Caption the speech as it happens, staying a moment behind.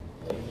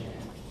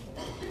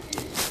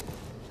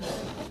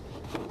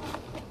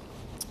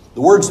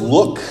The words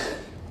look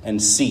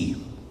and see.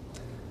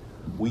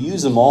 We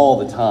use them all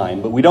the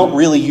time, but we don't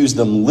really use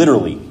them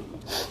literally.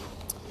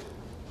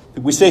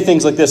 We say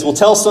things like this. We'll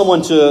tell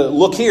someone to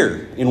look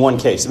here in one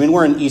case. I mean,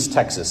 we're in East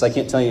Texas. I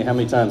can't tell you how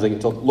many times I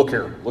get told, look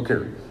here, look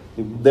here.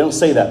 They don't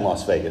say that in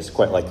Las Vegas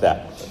quite like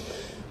that.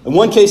 In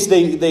one case,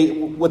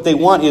 what they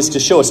want is to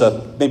show us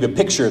maybe a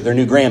picture of their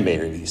new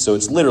grandbaby. So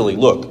it's literally,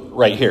 look,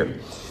 right here.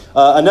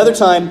 Another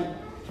time,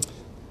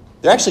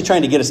 they're actually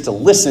trying to get us to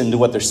listen to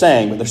what they're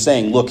saying, but they're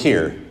saying, look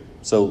here.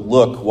 So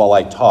look while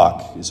I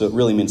talk. So it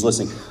really means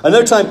listening.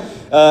 Another time,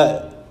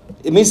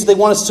 it means that they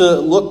want us to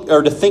look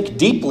or to think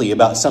deeply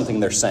about something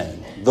they're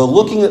saying. The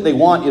looking that they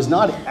want is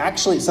not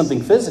actually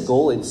something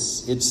physical.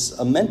 It's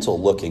a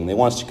mental looking. They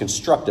want us to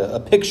construct a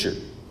picture.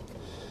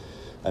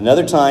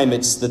 Another time,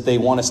 it's that they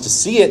want us to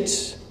see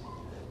it,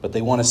 but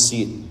they want to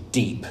see it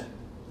deep.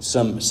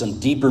 Some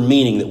deeper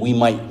meaning that we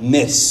might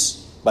miss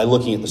by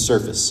looking at the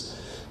surface.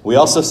 We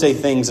also say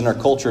things in our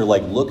culture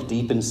like, look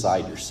deep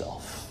inside yourself.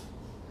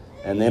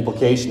 And the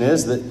implication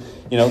is that,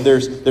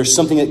 there's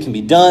something that can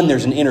be done.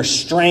 There's an inner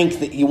strength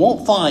that you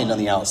won't find on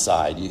the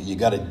outside. You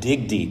got to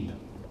dig deep.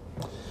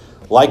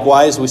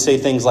 Likewise, we say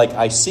things like,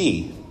 I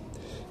see.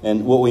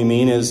 And what we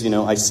mean is,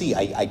 I see,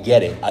 I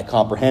get it, I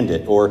comprehend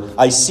it. Or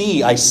I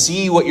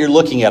see what you're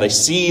looking at. I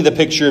see the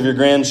picture of your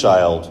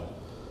grandchild.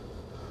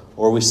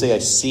 Or we say I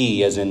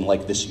see as in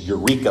like this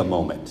eureka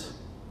moment.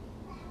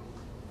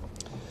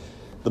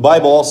 The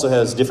Bible also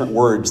has different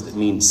words that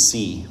mean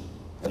see.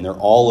 And they're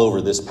all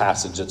over this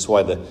passage. That's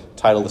why the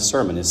title of the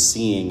sermon is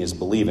Seeing is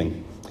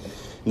Believing.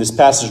 In this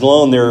passage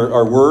alone, there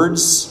are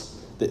words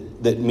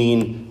that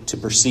mean to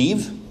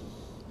perceive,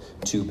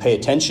 to pay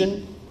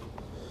attention,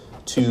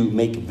 to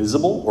make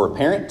visible or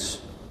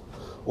apparent.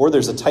 Or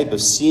there's a type of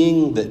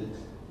seeing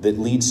that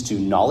leads to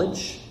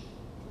knowledge.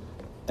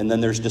 And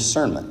then there's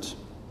discernment.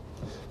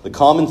 The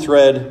common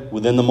thread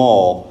within them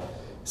all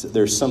is that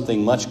there's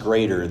something much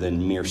greater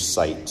than mere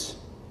sight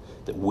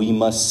that we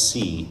must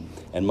see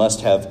and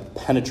must have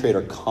penetrate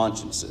our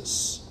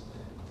consciences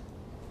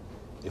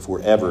if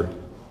we're ever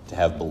to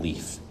have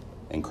belief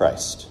in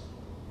Christ.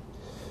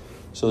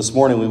 So this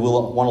morning we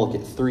will want to look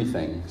at three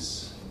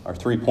things. Our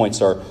 3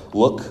 points are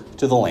look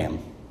to the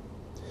Lamb,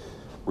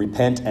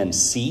 repent and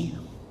see,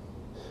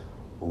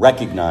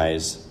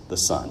 recognize the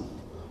Son.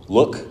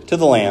 Look to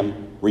the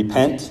Lamb,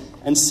 repent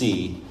and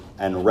see,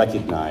 and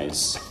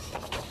recognize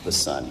the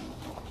Son.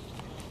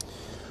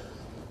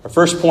 Our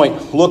first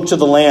point, look to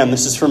the Lamb.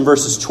 This is from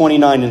verses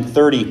 29 and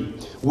 30.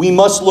 We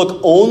must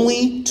look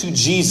only to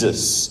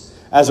Jesus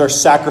as our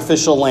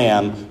sacrificial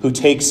lamb who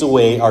takes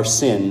away our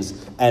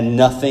sins and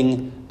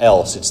nothing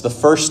else. It's the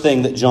first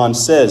thing that John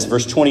says.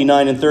 Verse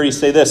 29 and 30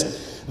 say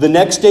this. The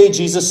next day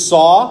Jesus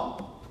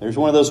there's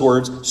one of those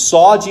words,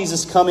 saw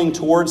Jesus coming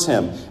towards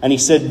him. And he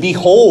said,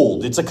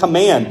 behold, it's a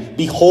command.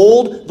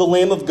 Behold the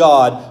Lamb of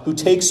God who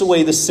takes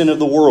away the sin of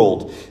the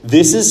world.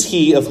 This is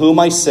he of whom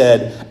I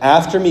said,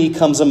 after me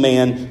comes a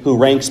man who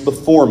ranks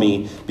before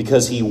me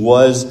because he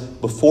was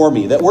before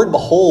me. That word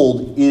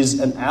behold is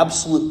an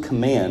absolute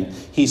command.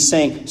 He's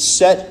saying,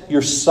 set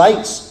your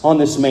sights on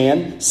this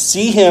man.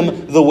 See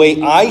him the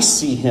way I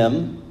see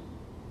him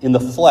in the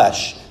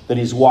flesh, that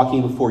he's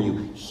walking before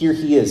you. Here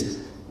he is.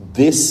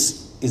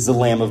 This is the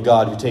Lamb of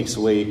God who takes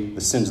away the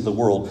sins of the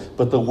world.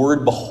 But the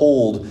word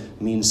behold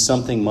means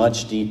something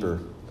much deeper.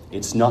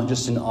 It's not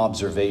just an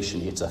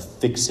observation. It's a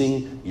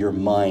fixing your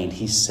mind.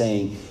 He's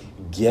saying,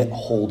 get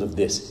hold of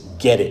this.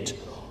 Get it.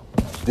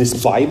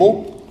 This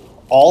Bible,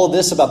 all of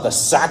this about the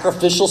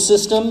sacrificial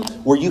system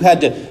where you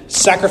had to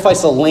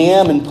sacrifice a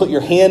lamb and put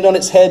your hand on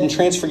its head and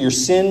transfer your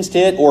sins to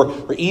it,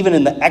 or even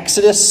in the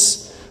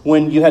Exodus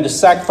when you had to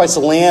sacrifice a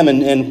lamb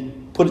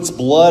and put its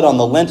blood on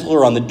the lintel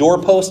or on the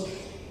doorpost.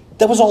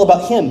 That was all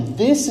about him.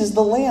 This is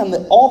the Lamb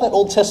that all that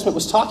Old Testament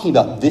was talking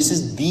about. This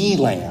is the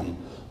Lamb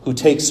who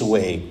takes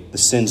away the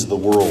sins of the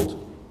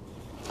world.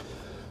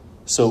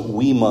 So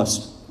we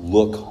must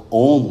look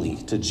only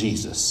to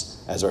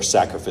Jesus as our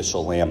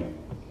sacrificial lamb.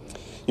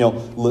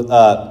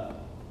 Leviticus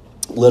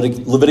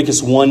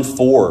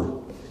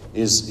 1:4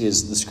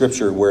 is the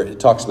scripture where it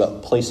talks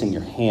about placing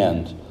your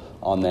hand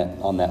on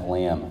that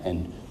lamb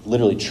and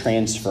literally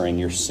transferring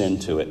your sin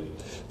to it.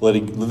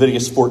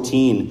 Leviticus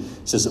 14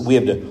 says that we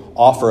have to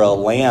offer a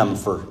lamb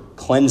for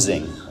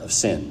cleansing of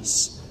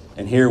sins.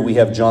 And here we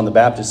have John the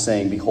Baptist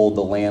saying, behold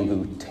the Lamb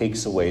who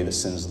takes away the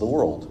sins of the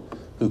world,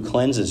 who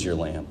cleanses your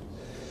lamb.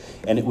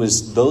 And it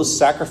was those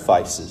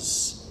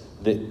sacrifices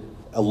that,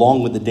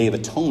 along with the Day of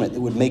Atonement,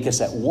 that would make us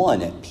at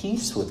one, at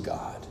peace with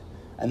God.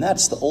 And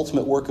that's the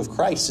ultimate work of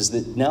Christ, is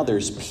that now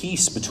there's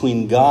peace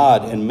between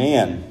God and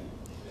man.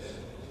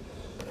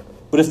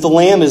 But if the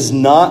Lamb is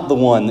not the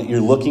one that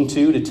you're looking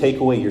to take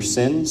away your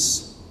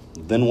sins,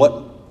 then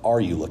what are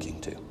you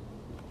looking to?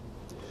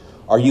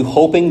 Are you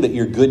hoping that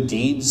your good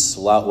deeds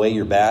will outweigh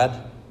your bad?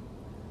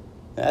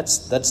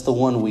 That's the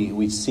one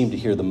we seem to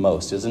hear the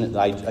most, isn't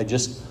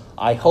it?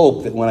 I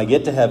hope that when I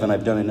get to heaven,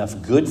 I've done enough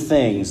good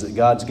things that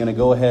God's going to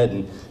go ahead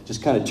and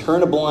just kind of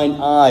turn a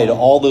blind eye to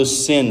all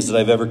those sins that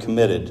I've ever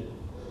committed.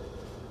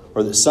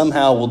 or that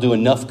somehow we'll do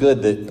enough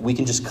good that we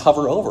can just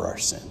cover over our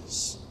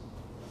sins?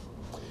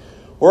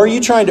 Or are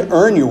you trying to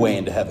earn your way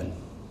into heaven?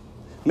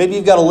 Maybe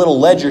you've got a little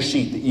ledger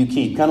sheet that you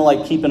keep, kind of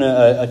like keeping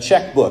a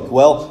checkbook.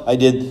 Well, I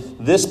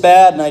did this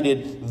bad and I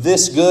did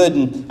this good,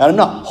 and I'm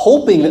not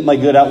hoping that my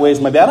good outweighs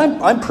my bad.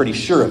 I'm pretty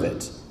sure of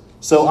it.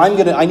 So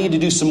I need to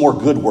do some more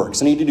good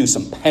works. I need to do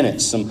some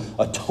penance, some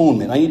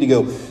atonement. I need to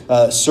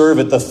go serve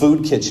at the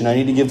food kitchen. I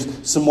need to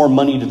give some more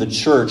money to the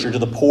church or to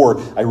the poor.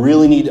 I'm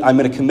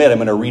going to commit. I'm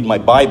going to read my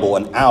Bible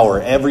an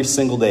hour every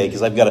single day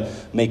because I've got to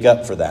make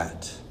up for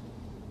that.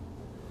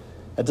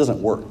 That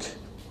doesn't work,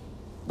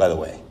 by the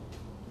way.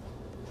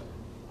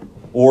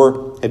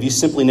 Or have you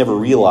simply never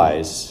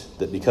realized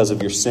that because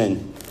of your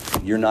sin,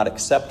 you're not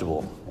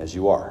acceptable as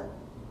you are?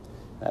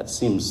 That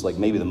seems like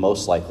maybe the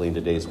most likely in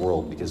today's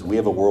world, because we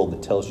have a world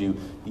that tells you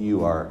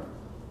you are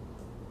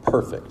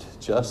perfect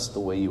just the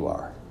way you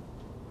are.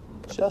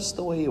 Just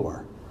the way you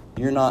are.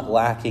 You're not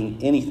lacking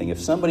anything.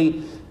 If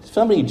somebody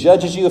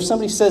judges you, if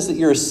somebody says that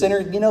you're a sinner,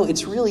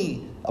 it's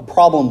really a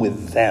problem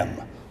with them,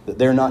 that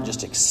they're not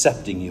just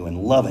accepting you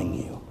and loving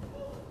you.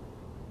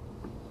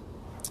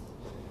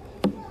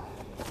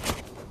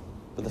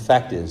 But the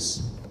fact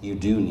is, you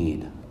do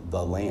need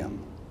the Lamb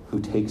who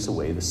takes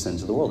away the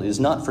sins of the world. It is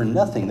not for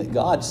nothing that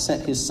God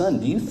sent his Son.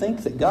 Do you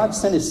think that God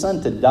sent his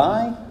Son to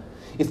die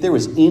if there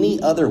was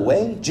any other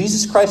way?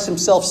 Jesus Christ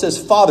himself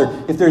says,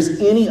 Father, if there's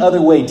any other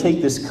way,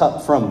 take this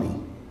cup from me.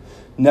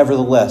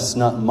 Nevertheless,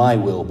 not my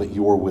will, but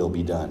your will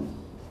be done.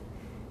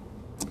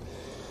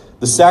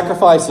 The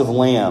sacrifice of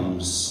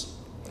lambs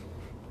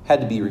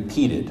had to be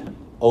repeated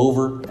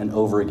over and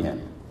over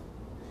again.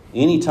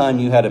 Anytime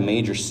you had a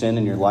major sin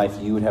in your life,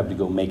 you would have to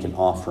go make an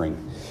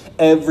offering.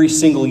 Every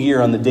single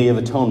year on the Day of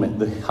Atonement,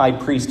 the high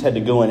priest had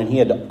to go in and he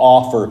had to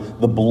offer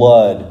the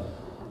blood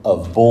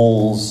of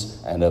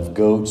bulls and of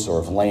goats or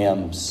of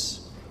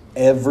lambs.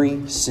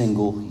 Every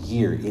single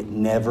year. It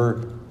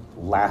never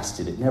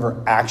lasted. It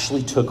never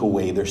actually took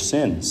away their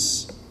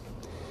sins.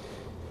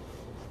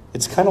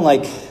 It's kind of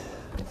like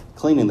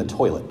cleaning the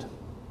toilet.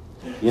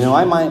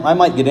 I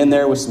might get in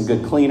there with some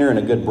good cleaner and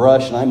a good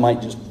brush, and I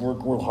might just work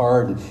real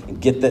hard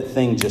and get that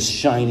thing just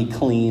shiny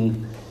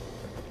clean.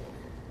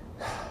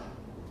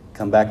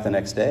 Come back the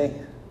next day,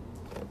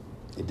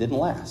 it didn't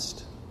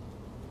last.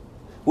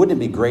 Wouldn't it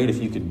be great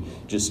if you could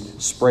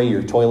just spray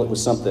your toilet with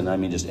something?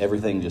 Just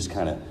everything just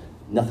kind of,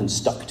 nothing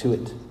stuck to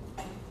it.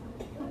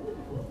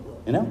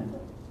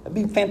 That'd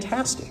be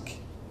fantastic.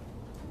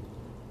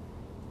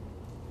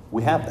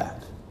 We have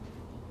that.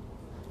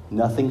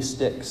 Nothing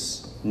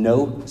sticks.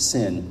 No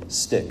sin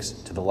sticks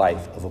to the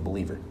life of a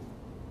believer.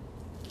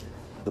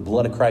 The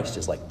blood of Christ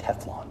is like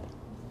Teflon.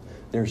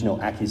 There's no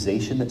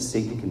accusation that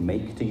Satan can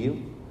make to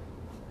you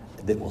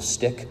that will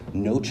stick.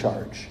 No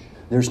charge.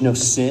 There's no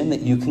sin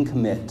that you can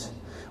commit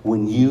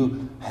when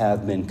you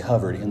have been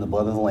covered in the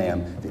blood of the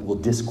Lamb that will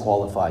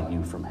disqualify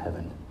you from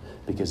heaven.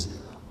 Because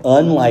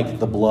unlike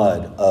the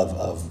blood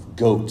of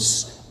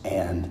goats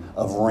and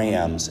of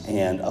rams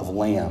and of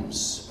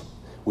lambs,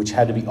 which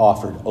had to be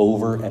offered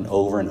over and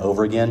over and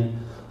over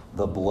again,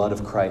 the blood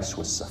of Christ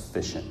was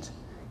sufficient.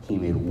 He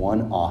made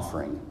one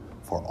offering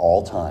for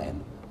all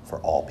time, for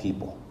all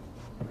people.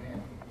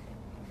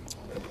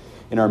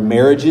 In our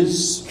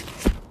marriages,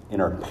 in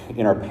our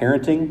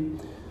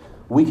parenting,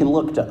 we can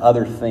look to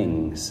other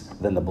things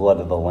than the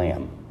blood of the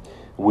Lamb.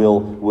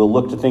 We'll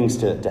look to things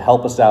to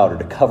help us out or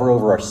to cover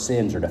over our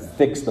sins or to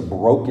fix the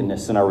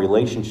brokenness in our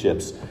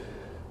relationships.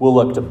 We'll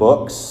look to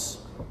books.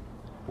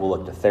 We'll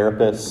look to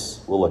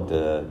therapists. We'll look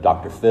to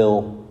Dr.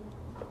 Phil.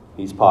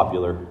 He's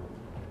popular.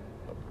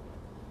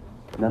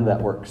 None of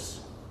that works.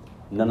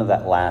 None of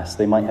that lasts.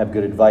 They might have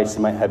good advice.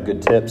 They might have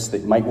good tips. They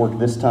might work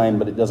this time,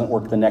 but it doesn't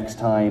work the next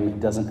time. It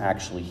doesn't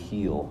actually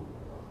heal.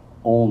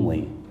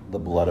 Only the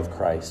blood of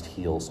Christ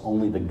heals.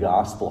 Only the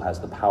gospel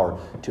has the power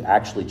to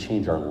actually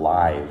change our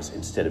lives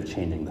instead of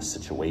changing the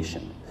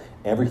situation.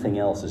 Everything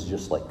else is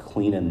just like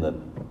cleaning the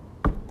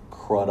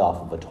crud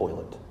off of a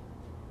toilet.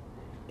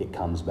 It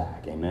comes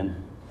back.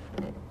 Amen?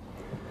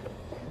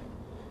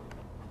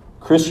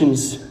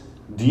 Christians,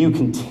 do you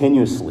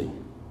continuously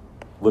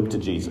look to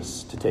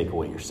Jesus to take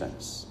away your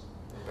sins?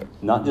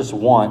 Not just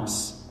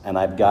once, and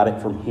I've got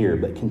it from here,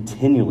 but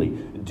continually.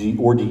 Do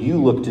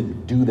you look to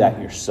do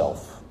that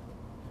yourself?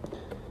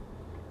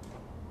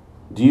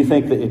 Do you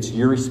think that it's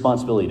your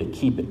responsibility to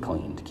keep it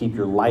clean, to keep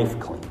your life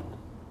clean,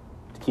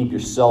 to keep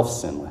yourself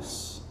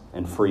sinless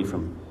and free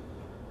from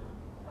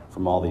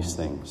all these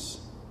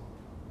things?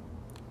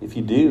 If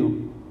you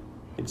do,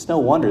 it's no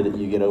wonder that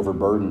you get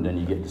overburdened and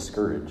you get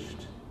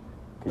discouraged,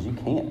 because you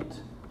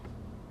can't.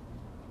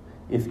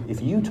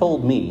 If you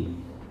told me,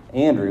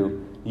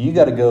 Andrew, you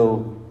got to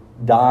go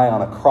die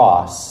on a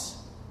cross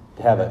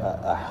to have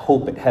a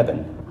hope at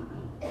heaven,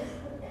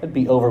 it'd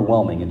be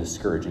overwhelming and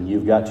discouraging.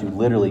 You've got to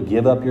literally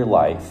give up your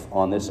life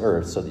on this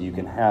earth so that you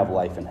can have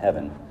life in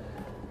heaven.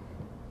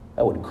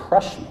 That would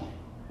crush me,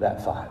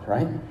 that thought,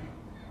 right?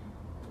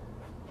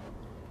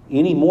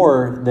 Any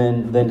more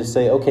than to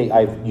say,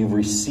 okay, you've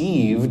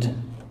received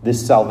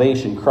this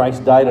salvation.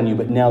 Christ died on you,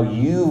 but now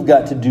you've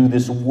got to do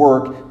this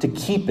work to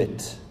keep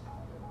it.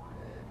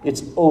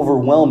 It's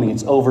overwhelming.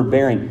 It's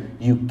overbearing.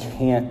 You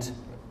can't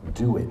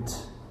do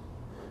it.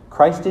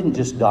 Christ didn't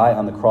just die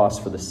on the cross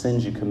for the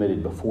sins you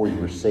committed before you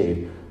were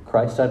saved.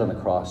 Christ died on the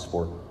cross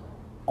for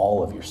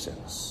all of your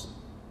sins.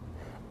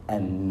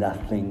 And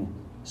nothing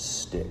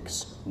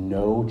sticks.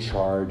 No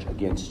charge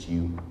against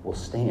you will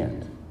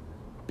stand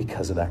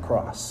because of that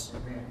cross.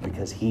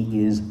 Because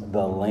he is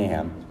the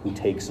Lamb who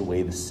takes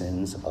away the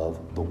sins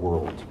of the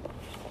world.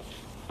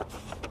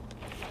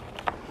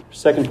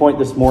 Second point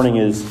this morning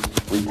is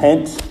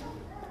repent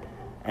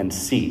and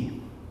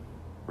see.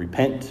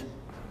 Repent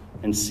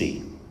and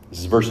see. This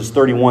is verses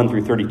 31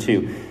 through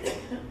 32.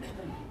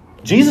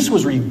 Jesus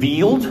was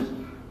revealed.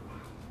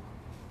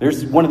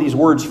 There's one of these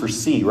words for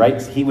see,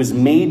 right? He was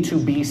made to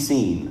be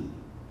seen.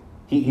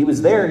 He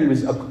was there. He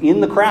was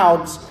in the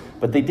crowds,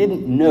 but they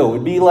didn't know.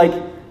 It'd be like,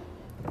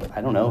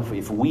 I don't know,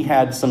 if we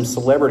had some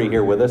celebrity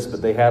here with us,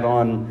 but they had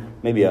on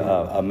maybe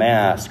a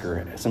mask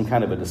or some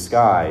kind of a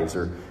disguise,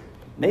 or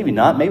maybe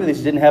not. Maybe they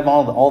just didn't have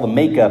all the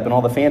makeup and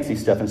all the fancy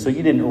stuff, and so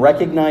you didn't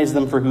recognize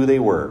them for who they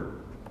were.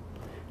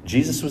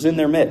 Jesus was in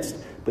their midst,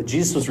 but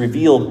Jesus was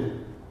revealed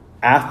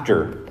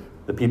after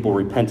the people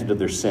repented of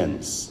their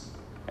sins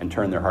and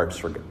turned their hearts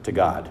to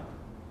God.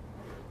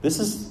 This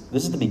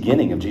is the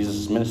beginning of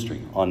Jesus'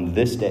 ministry on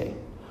this day.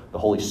 The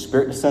Holy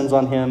Spirit descends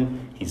on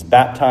him. He's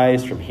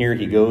baptized. From here,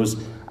 he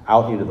goes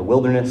out into the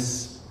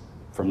wilderness.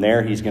 From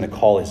there, he's going to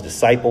call his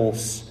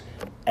disciples.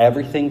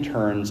 Everything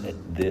turns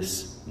at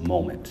this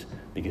moment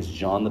because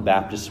John the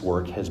Baptist's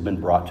work has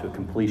been brought to a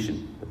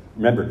completion.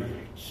 Remember,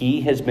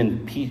 he has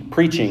been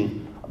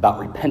preaching about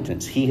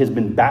repentance. He has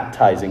been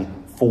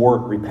baptizing for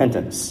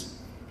repentance.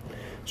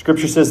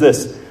 Scripture says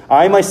this,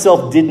 I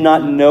myself did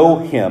not know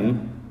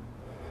him,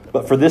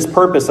 but for this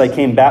purpose I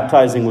came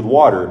baptizing with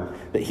water,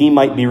 that he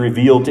might be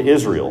revealed to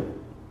Israel.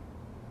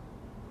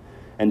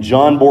 And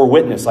John bore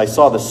witness, I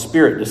saw the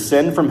Spirit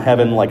descend from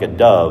heaven like a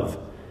dove,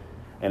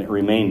 and it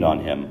remained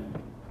on him.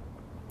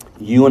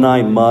 You and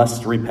I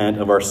must repent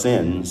of our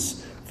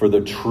sins for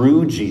the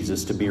true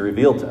Jesus to be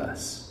revealed to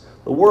us.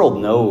 The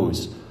world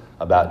knows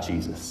about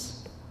Jesus.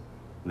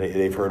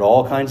 They've heard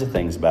all kinds of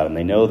things about him.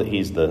 They know that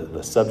he's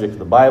the subject of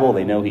the Bible.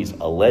 They know he's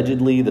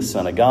allegedly the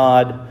Son of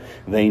God.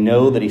 They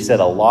know that he said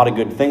a lot of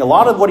good things. A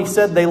lot of what he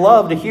said they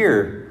love to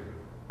hear.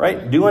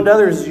 Right? Do unto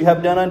others as you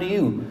have done unto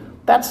you.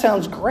 That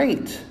sounds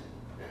great.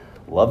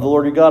 Love the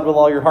Lord your God with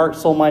all your heart,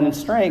 soul, mind, and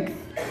strength.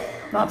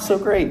 Not so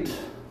great.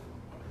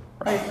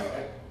 Right?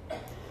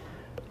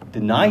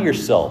 Deny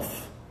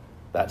yourself.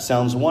 That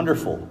sounds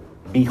wonderful.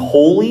 Be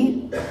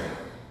holy.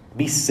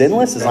 Be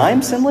sinless as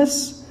I'm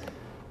sinless.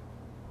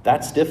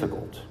 That's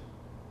difficult.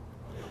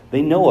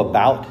 They know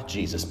about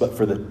Jesus, but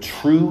for the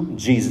true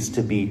Jesus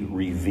to be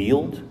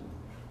revealed,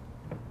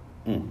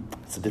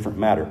 it's a different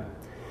matter.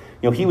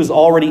 You know, he was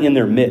already in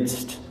their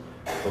midst,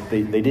 but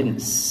they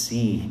didn't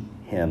see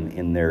him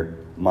in their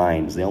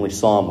minds. They only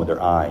saw him with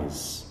their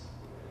eyes.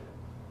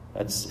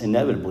 That's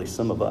inevitably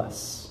some of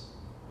us.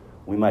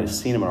 We might have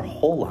seen him our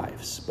whole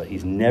lives, but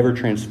he's never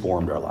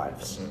transformed our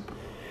lives.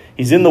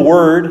 He's in the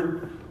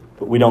Word,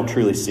 but we don't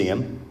truly see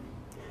him.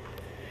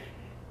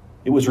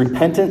 It was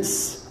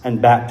repentance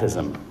and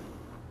baptism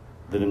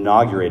that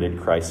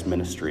inaugurated Christ's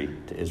ministry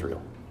to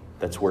Israel.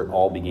 That's where it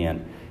all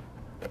began.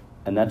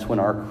 And that's when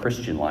our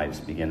Christian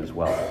lives begin as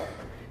well,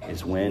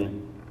 is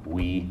when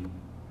we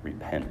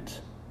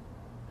repent.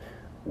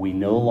 We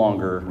no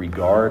longer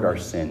regard our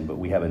sin, but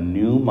we have a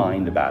new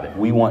mind about it.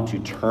 We want to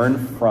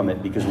turn from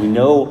it because we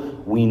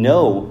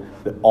know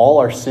that all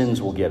our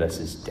sins will get us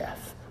is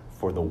death.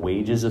 For the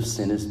wages of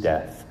sin is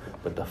death,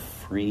 but the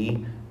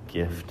free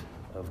gift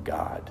of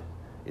God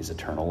is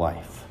eternal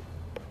life.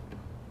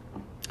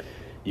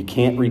 You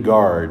can't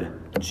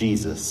regard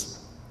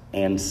Jesus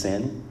and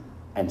sin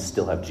and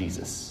still have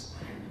Jesus.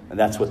 And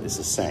that's what this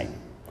is saying.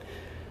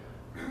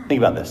 Think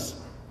about this.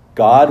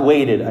 God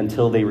waited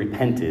until they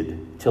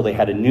repented, till they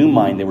had a new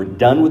mind. They were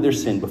done with their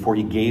sin before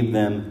he gave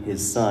them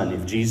his son.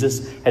 If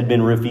Jesus had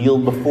been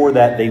revealed before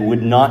that, they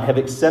would not have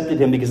accepted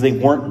him because they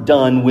weren't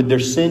done with their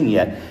sin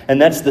yet.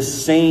 And that's the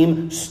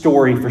same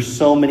story for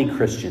so many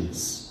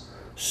Christians.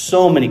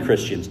 So many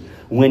Christians.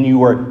 When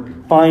you are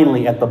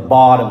finally at the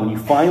bottom, when you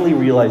finally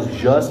realize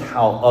just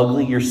how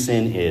ugly your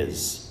sin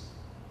is,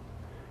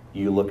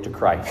 you look to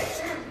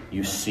Christ,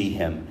 you see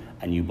him,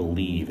 and you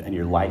believe, and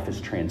your life is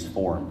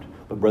transformed.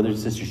 But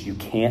brothers and sisters, you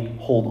can't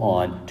hold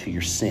on to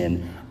your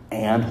sin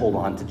and hold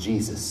on to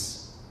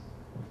Jesus.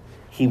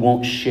 He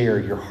won't share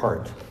your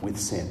heart with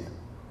sin.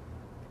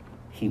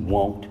 He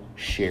won't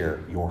share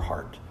your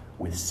heart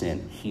with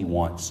sin. He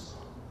wants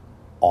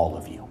all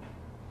of you.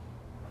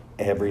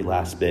 Every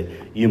last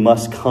bit. You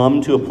must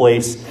come to a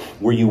place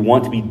where you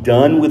want to be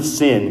done with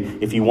sin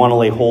if you want to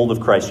lay hold of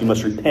Christ. You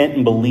must repent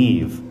and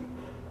believe.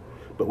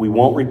 But we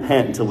won't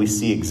repent until we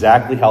see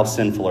exactly how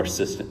sinful our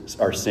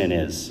sin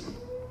is.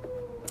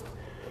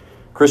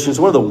 Christians,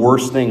 one of the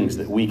worst things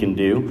that we can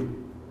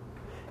do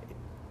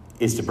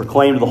is to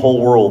proclaim to the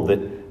whole world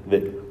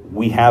that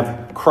we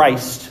have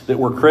Christ, that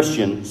we're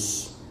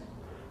Christians,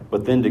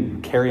 but then to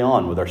carry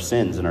on with our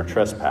sins and our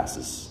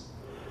trespasses.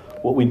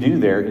 what we do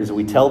there is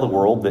we tell the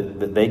world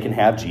that they can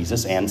have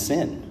Jesus and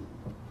sin.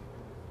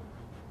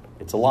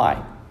 It's a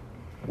lie.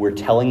 We're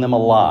telling them a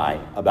lie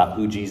about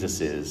who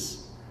Jesus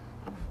is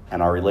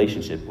and our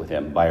relationship with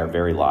him by our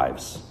very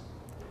lives.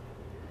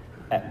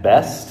 At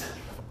best,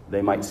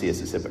 they might see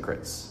us as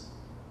hypocrites.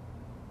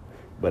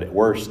 But at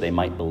worst, they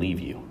might believe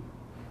you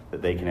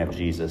that they can have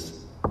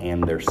Jesus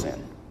and their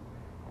sin.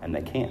 And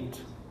they can't.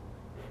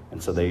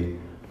 And so they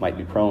might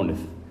be prone to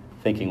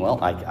thinking,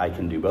 well, I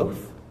can do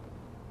both.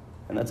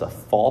 And that's a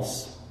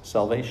false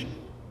salvation.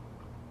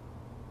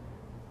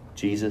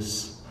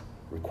 Jesus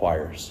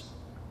requires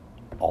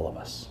all of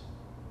us.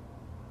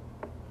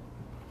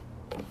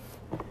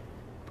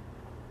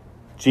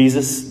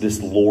 Jesus,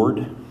 this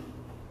Lord,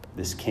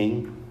 this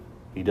King,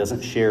 he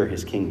doesn't share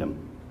his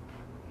kingdom.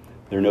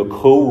 There are no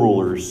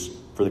co-rulers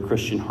for the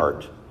Christian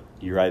heart.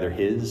 You're either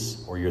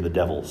his or you're the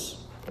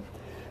devil's.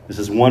 This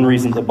is one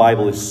reason the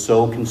Bible is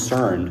so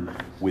concerned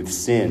with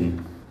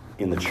sin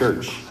in the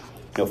church.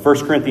 1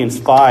 Corinthians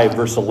 5,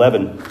 verse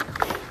 11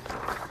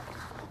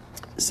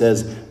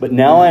 says, "But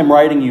now I am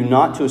writing you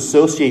not to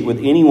associate with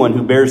anyone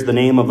who bears the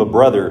name of a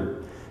brother,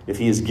 if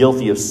he is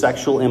guilty of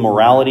sexual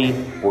immorality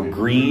or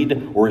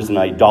greed, or is an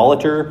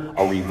idolater,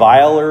 a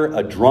reviler,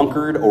 a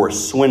drunkard, or a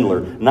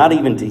swindler, not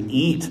even to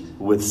eat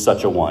with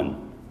such a one."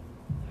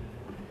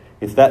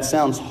 If that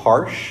sounds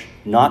harsh,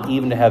 not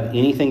even to have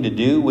anything to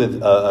do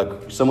with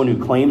someone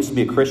who claims to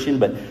be a Christian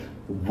but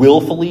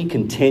willfully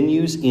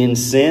continues in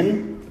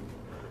sin,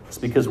 it's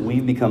because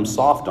we've become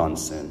soft on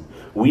sin.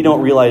 We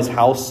don't realize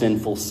how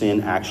sinful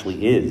sin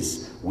actually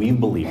is. We've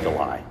believed a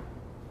lie.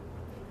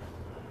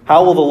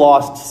 How will the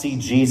lost see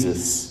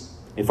Jesus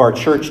if our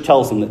church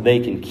tells them that they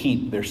can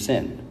keep their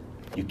sin?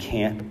 You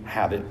can't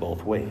have it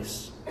both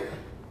ways.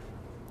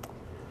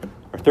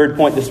 Our third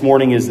point this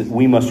morning is that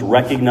we must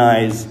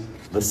recognize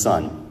the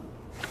Son.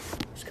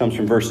 This comes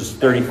from verses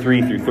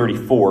 33 through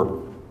 34.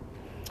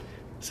 It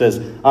says,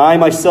 "I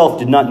myself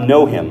did not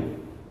know him,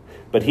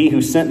 but he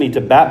who sent me to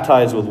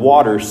baptize with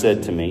water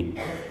said to me,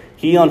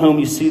 'He on whom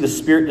you see the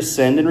Spirit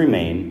descend and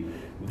remain,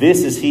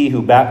 this is he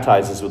who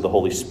baptizes with the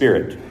Holy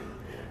Spirit.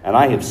 And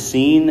I have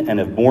seen and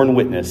have borne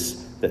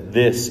witness that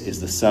this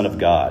is the Son of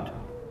God.'"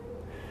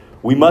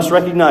 We must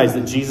recognize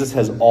that Jesus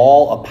has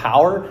all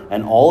power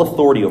and all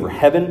authority over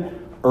heaven,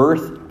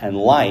 earth, and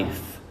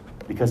life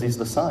because he's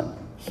the Son.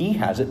 He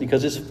has it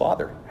because his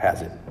Father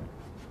has it.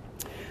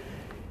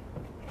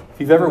 If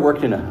you've ever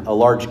worked in a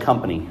large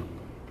company,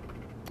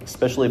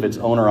 especially if it's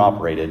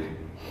owner-operated,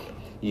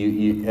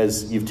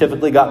 you've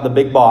typically got the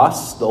big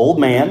boss, the old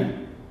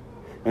man,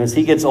 and as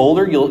he gets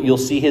older, you'll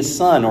see his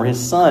son or his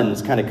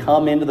sons kind of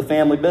come into the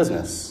family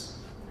business.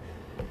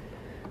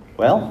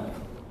 Well,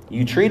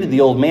 you treated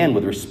the old man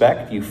with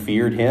respect. You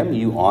feared him.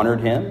 You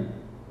honored him.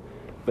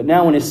 But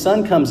now when his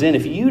son comes in,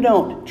 if you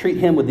don't treat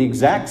him with the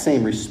exact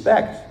same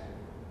respect,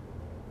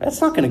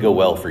 that's not going to go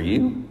well for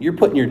you. You're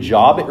putting your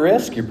job at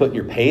risk. You're putting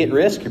your pay at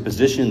risk. Your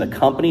position in the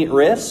company at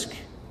risk.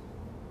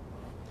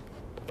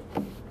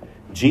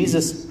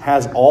 Jesus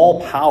has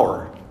all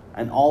power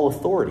and all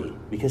authority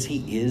because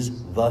he is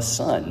the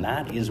Son.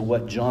 That is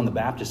what John the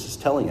Baptist is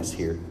telling us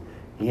here.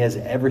 He has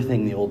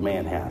everything the old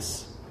man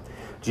has.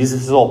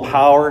 Jesus has all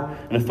power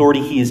and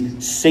authority. He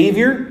is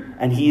Savior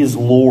and he is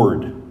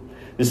Lord.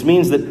 This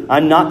means that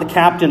I'm not the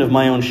captain of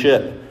my own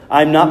ship.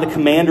 I'm not the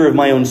commander of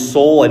my own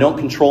soul. I don't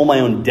control my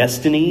own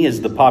destiny,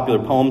 as the popular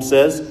poem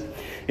says.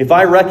 If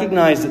I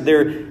recognize that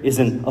there is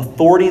an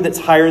authority that's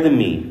higher than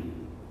me,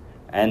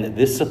 and that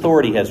this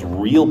authority has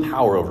real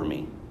power over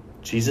me,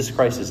 Jesus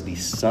Christ is the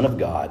Son of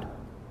God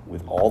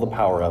with all the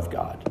power of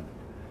God,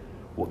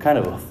 what kind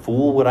of a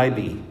fool would I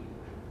be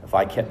if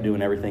I kept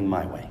doing everything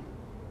my way?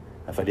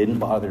 If I didn't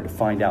bother to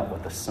find out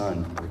what the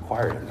Son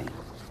required of me?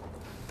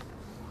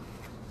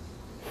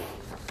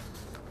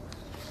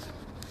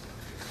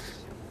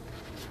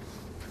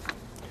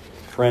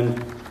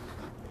 Friend,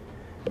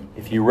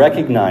 if you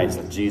recognize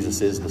that Jesus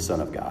is the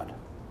Son of God,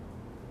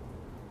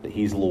 that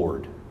he's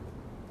Lord,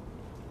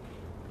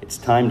 it's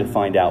time to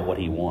find out what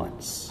he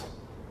wants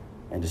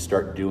and to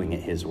start doing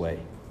it his way.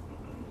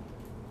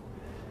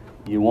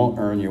 You won't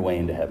earn your way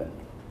into heaven.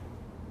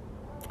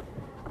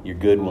 Your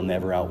good will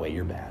never outweigh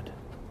your bad.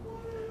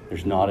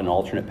 There's not an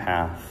alternate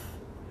path.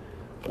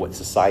 What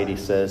society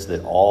says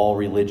that all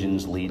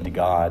religions lead to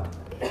God,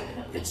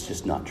 it's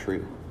just not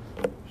true.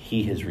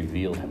 He has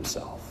revealed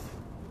himself.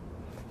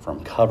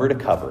 From cover to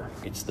cover,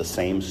 it's the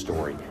same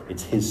story.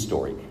 It's his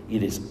story.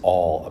 It is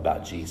all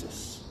about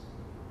Jesus.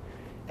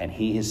 And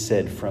he has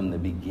said from the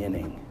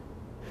beginning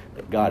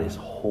that God is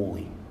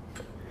holy.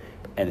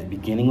 And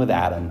beginning with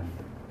Adam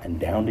and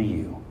down to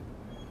you,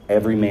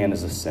 every man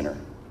is a sinner.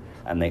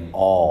 And they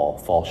all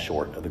fall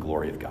short of the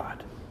glory of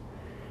God.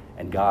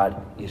 And God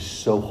is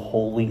so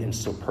holy and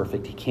so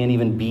perfect, he can't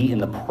even be in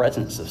the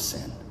presence of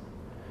sin.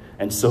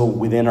 And so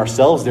within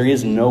ourselves, there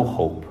is no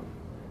hope.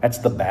 That's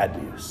the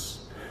bad news.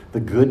 The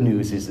good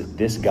news is that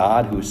this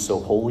God who is so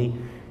holy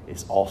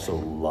is also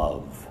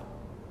love.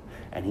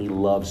 And he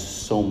loves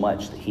so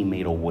much that he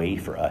made a way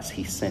for us.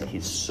 He sent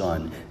his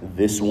Son,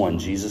 this one,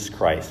 Jesus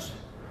Christ,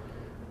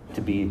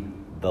 to be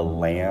the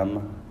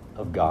Lamb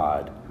of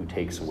God who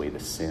takes away the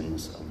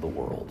sins of the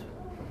world.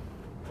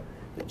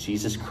 That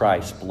Jesus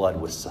Christ's blood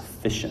was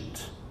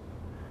sufficient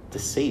to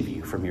save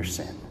you from your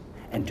sin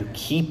and to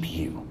keep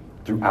you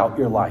throughout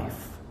your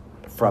life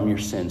from your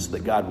sins, so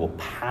that God will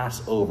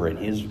pass over in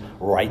his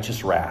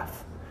righteous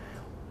wrath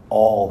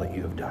all that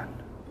you have done.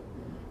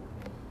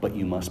 But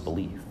you must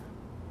believe.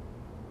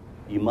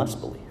 You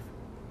must believe.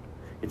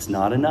 It's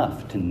not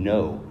enough to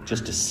know,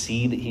 just to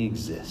see that he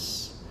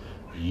exists.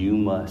 You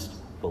must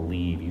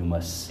believe. You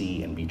must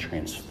see and be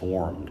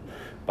transformed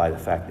by the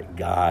fact that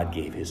God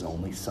gave his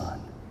only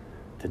Son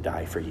to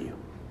die for you.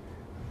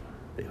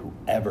 That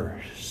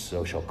whoever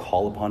so shall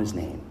call upon his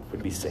name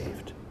would be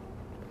saved.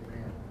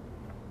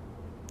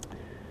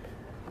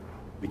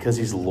 Because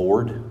he's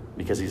Lord,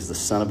 because he's the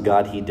Son of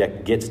God, he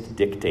gets to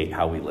dictate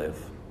how we live.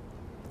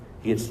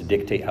 He gets to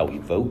dictate how we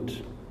vote.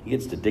 He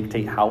gets to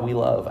dictate how we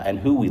love and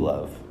who we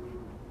love.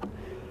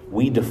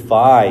 We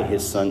defy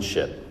his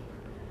sonship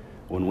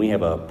when we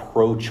have a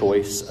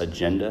pro-choice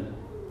agenda.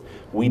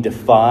 We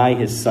defy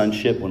his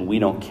sonship when we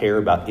don't care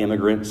about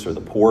immigrants or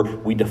the poor.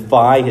 We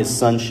defy his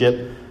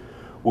sonship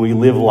when we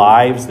live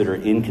lives that are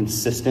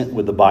inconsistent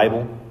with the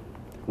Bible.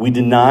 We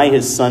deny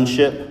his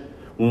sonship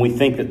when we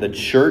think that the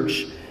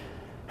church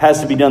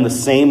has to be done the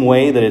same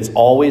way that it's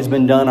always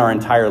been done our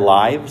entire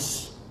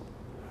lives.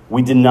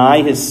 We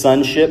deny his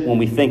sonship when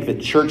we think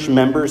that church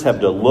members have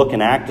to look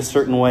and act a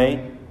certain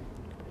way.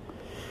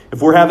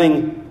 If we're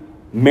having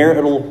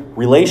marital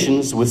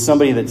relations with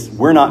somebody that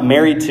we're not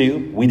married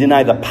to, we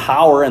deny the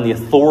power and the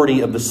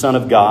authority of the Son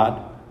of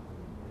God.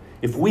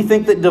 If we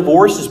think that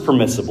divorce is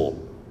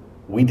permissible,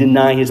 we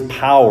deny his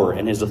power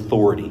and his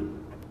authority.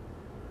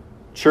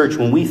 Church,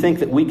 when we think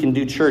that we can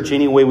do church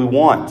any way we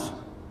want,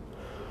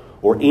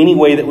 or any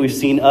way that we've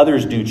seen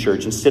others do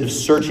church, instead of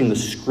searching the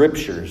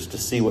scriptures to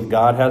see what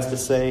God has to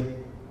say,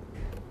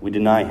 we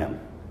deny him.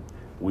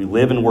 We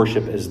live and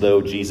worship as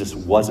though Jesus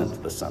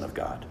wasn't the Son of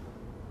God.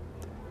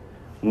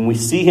 When we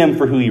see him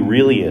for who he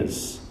really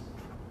is,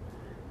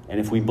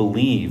 and if we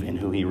believe in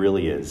who he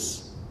really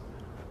is,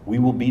 we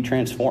will be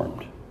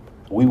transformed.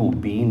 We will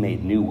be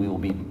made new. We will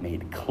be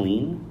made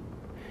clean.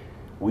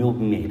 We will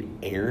be made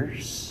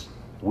heirs.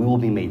 We will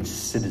be made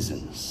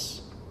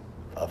citizens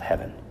of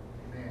heaven,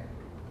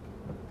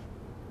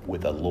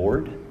 with a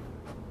Lord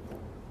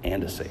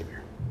and a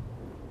Savior.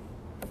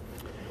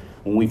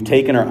 When we've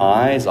taken our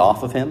eyes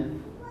off of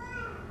him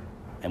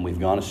and we've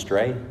gone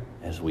astray,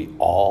 as we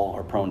all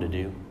are prone to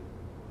do,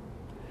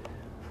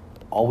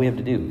 all we have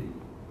to do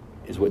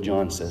is what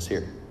John says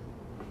here.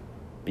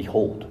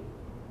 Behold,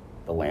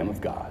 the Lamb of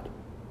God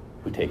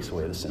who takes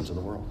away the sins of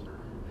the world.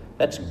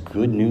 That's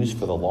good news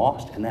for the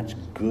lost, and that's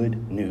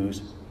good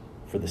news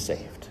for the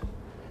saved.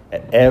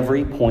 At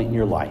every point in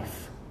your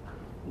life,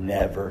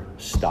 never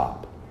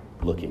stop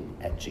looking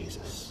at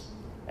Jesus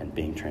and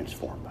being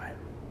transformed by him.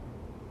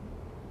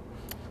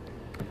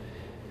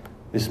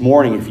 This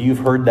morning, if you've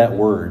heard that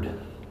word,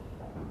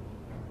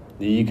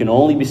 that you can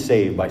only be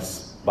saved by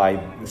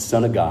the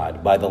Son of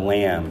God, by the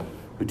Lamb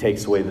who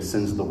takes away the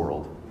sins of the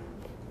world.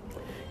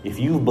 If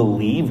you've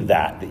believed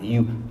that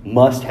you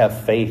must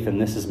have faith,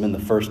 and this has been the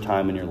first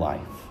time in your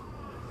life,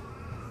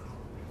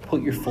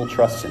 put your full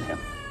trust in him.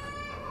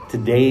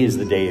 Today is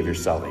the day of your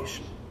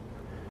salvation.